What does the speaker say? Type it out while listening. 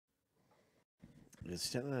It's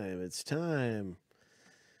time. It's time.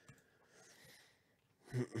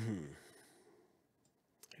 Here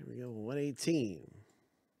we go. 118.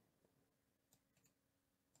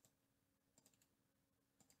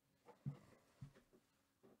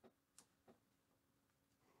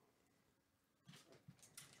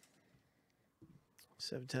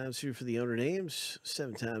 Seven times through for the owner names.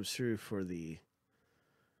 Seven times through for the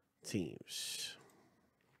teams.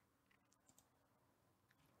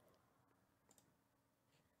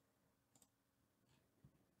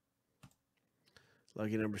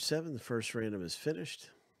 Lucky number 7. The first random is finished.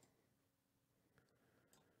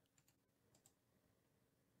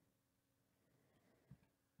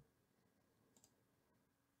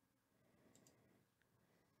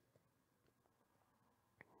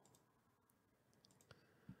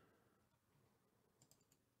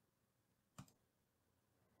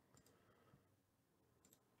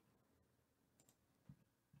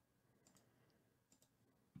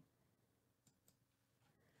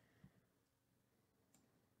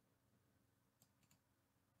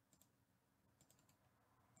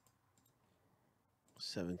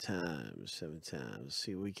 Seven times. Seven times.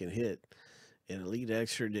 See what we can hit in Elite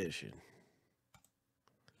Extra Edition.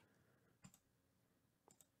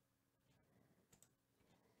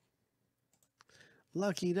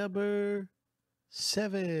 Lucky number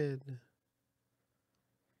 7.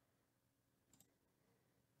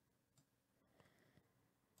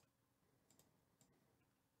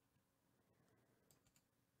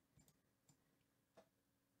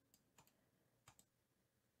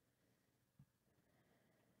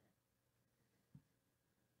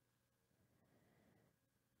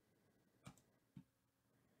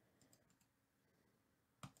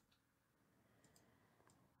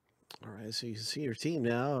 All right, so you can see your team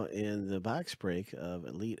now in the box break of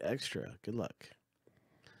Elite Extra. Good luck.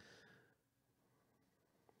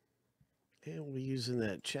 And we'll be using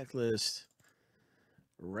that checklist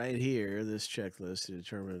right here, this checklist, to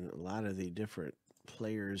determine a lot of the different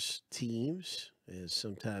players' teams, as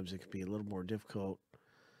sometimes it can be a little more difficult.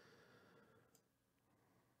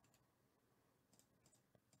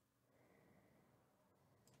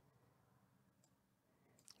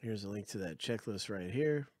 Here's a link to that checklist right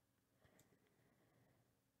here.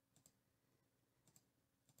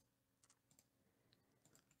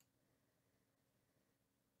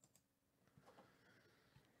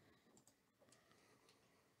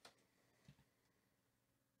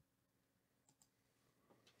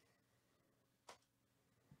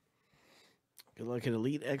 Good luck in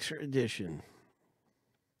Elite Extra Edition.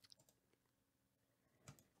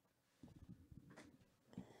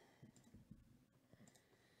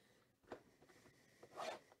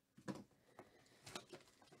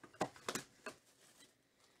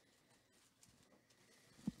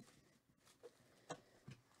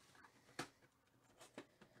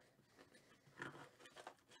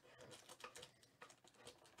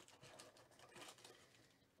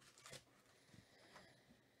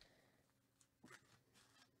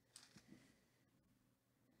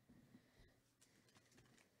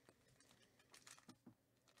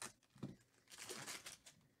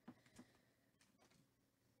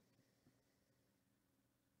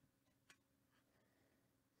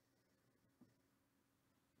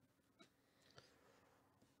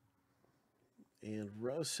 And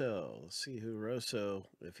Rosso. Let's see who Rosso,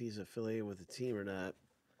 if he's affiliated with the team or not.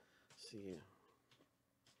 Let's see.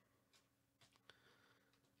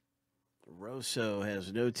 Rosso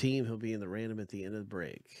has no team. He'll be in the random at the end of the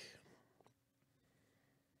break.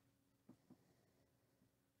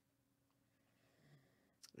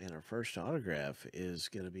 And our first autograph is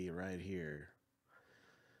going to be right here.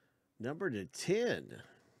 Number to 10.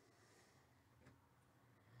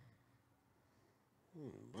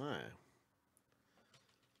 My.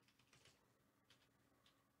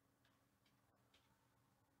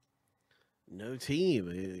 No team.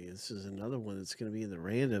 This is another one that's going to be in the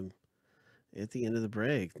random at the end of the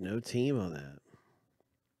break. No team on that.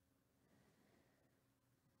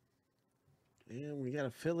 And we got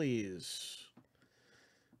a Phillies.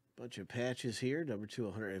 Bunch of patches here. Number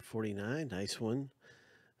 249. Nice one.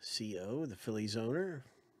 CO, the Phillies owner.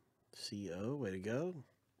 CO, way to go.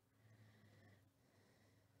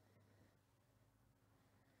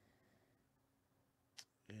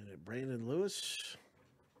 And Brandon Lewis.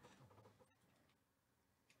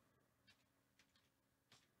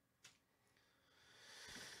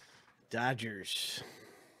 Dodgers.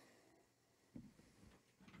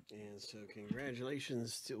 And so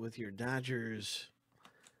congratulations with your Dodgers.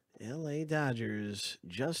 LA Dodgers,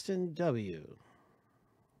 Justin W.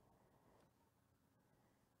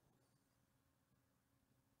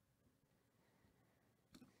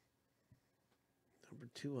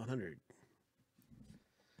 Number 200.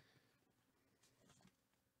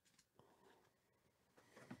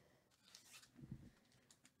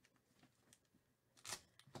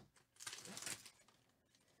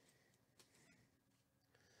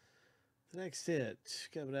 The next hit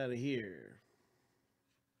coming out of here.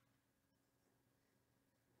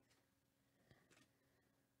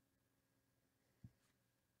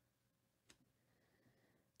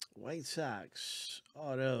 White Sox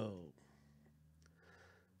auto.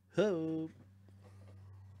 Ho.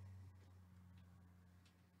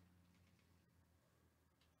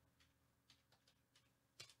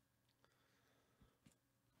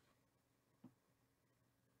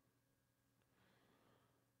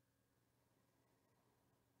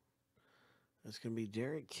 That's going to be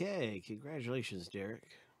Derek K. Congratulations, Derek.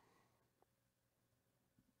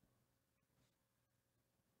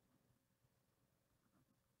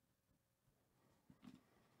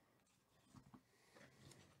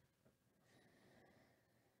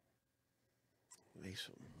 Nice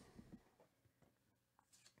one.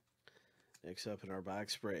 Next up in our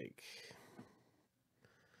box break,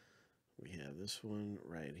 we have this one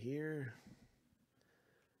right here.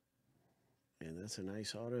 And that's a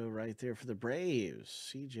nice auto right there for the Braves.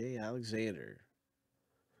 C.J. Alexander.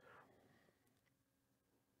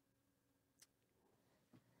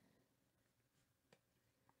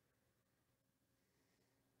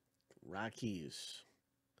 Rockies.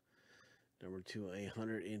 Number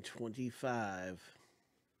 2/125.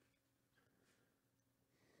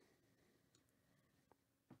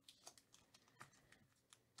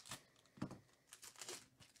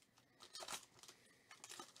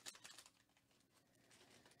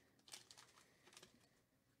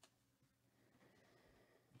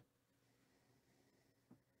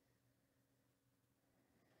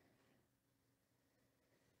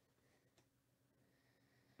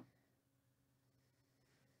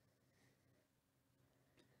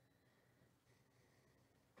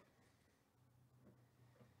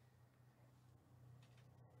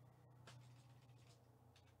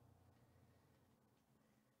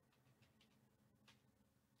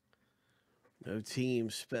 No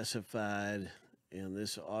team specified in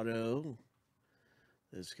this auto.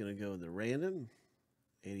 That's going to go with the random.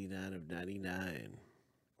 89/99.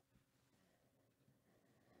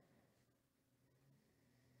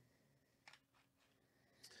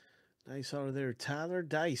 Nice auto there. Tyler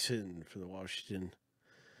Dyson for the Washington.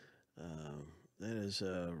 That is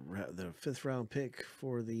the 5th round pick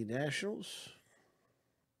for the Nationals.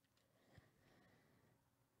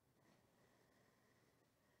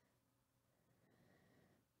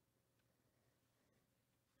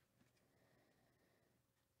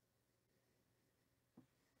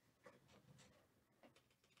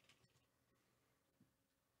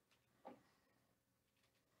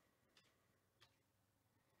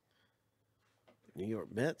 New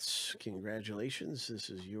York Mets, congratulations. This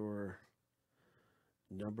is your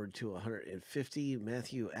number 250,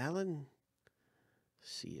 Matthew Allen.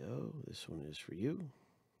 CO, this one is for you.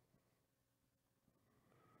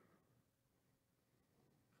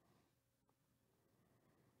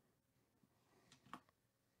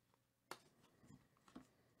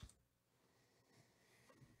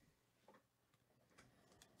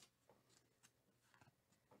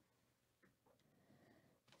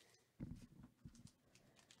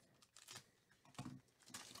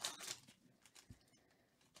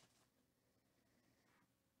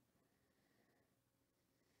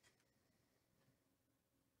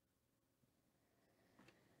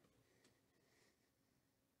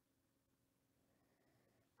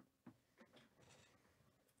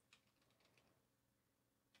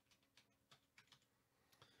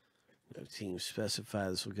 No team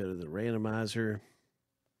specified. This will go to the randomizer.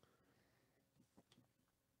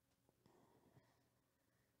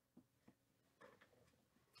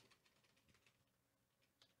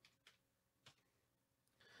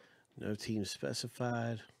 No team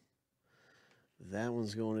specified. That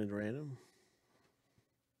one's going in random.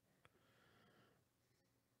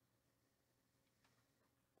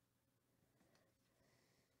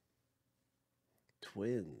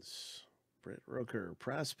 Twins. Brett Rooker,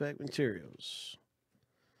 Prospect Materials.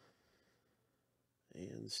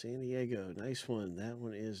 And San Diego, nice one. That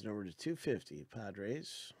one is number 250,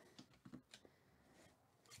 Padres.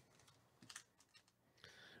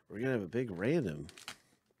 We're going to have a big random.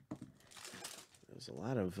 There's a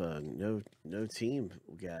lot of no team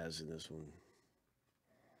guys in this one.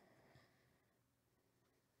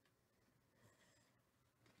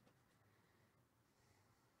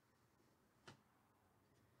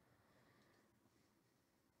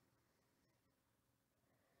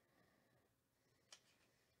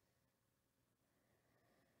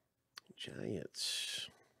 Giants.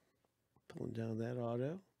 Pulling down that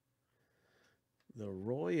auto. The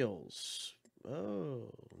Royals.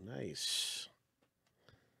 Oh, nice.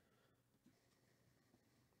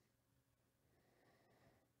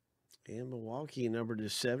 And Milwaukee numbered to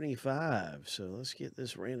 75. So let's get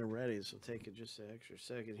this random ready. This will take just an extra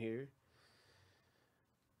second here.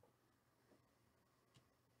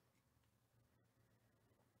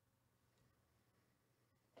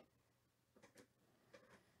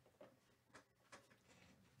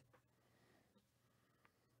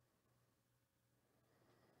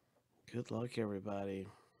 Good luck, everybody.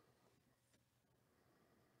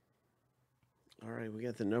 All right, we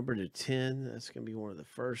got the number to 10. That's going to be one of the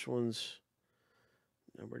first ones.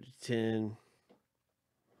 Number to 10.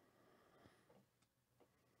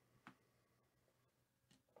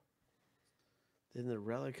 Then the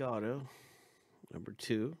relic auto, number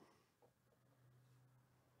 2.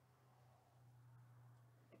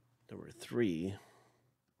 Number 3.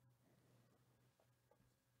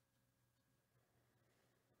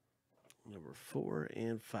 Number 4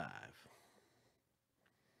 and 5.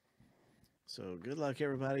 So good luck,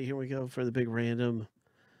 everybody. Here we go for the big random.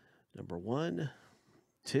 Number 1,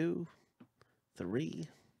 2, 3,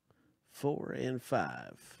 4, and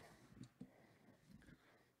 5.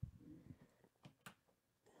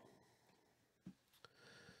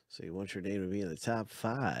 So you want your name to be in the top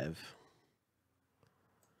 5.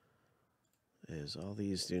 As all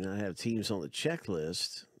these do not have teams on the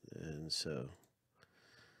checklist. And so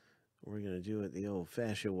we're going to do it the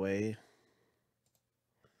old-fashioned way.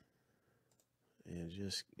 And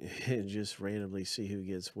just randomly see who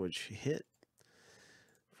gets which hit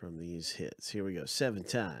from these hits. Here we go. 7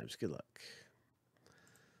 times. Good luck.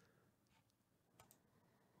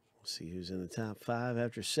 We'll see who's in the top 5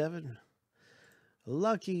 after 7.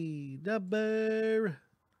 Lucky number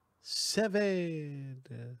 7.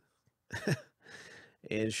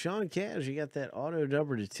 And Sean Cash, you got that auto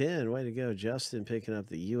number to 10. Way to go, Justin, picking up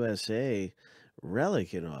the USA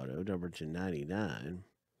relic in auto number to 99.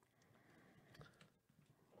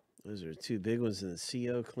 Those are 2 big ones, and the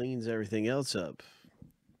CO cleans everything else up.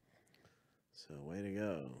 So way to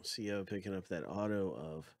go. CO picking up that auto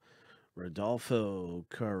of Rodolfo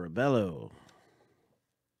Carabello.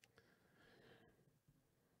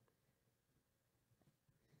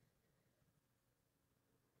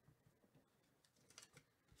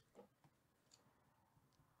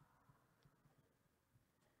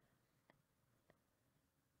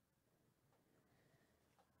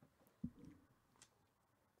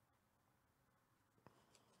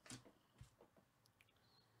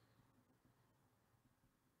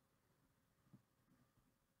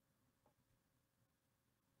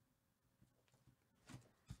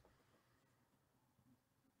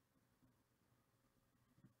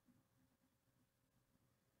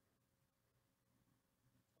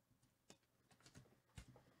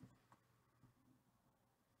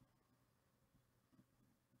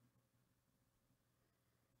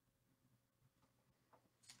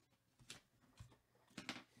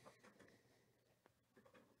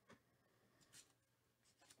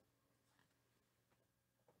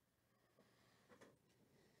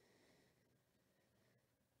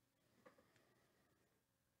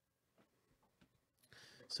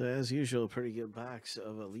 So as usual, a pretty good box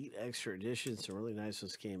of Elite Extra Editions. Some really nice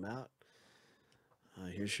ones came out.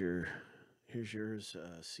 Here's yours,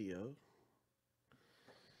 CO.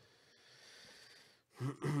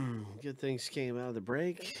 Good things came out of the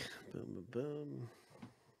break. Boom, boom, boom.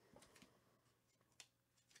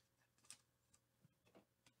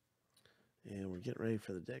 And we're getting ready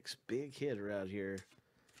for the next big hitter out here.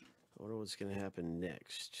 I wonder what's going to happen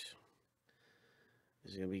next.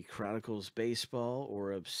 Is it going to be Chronicles Baseball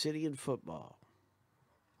or Obsidian Football?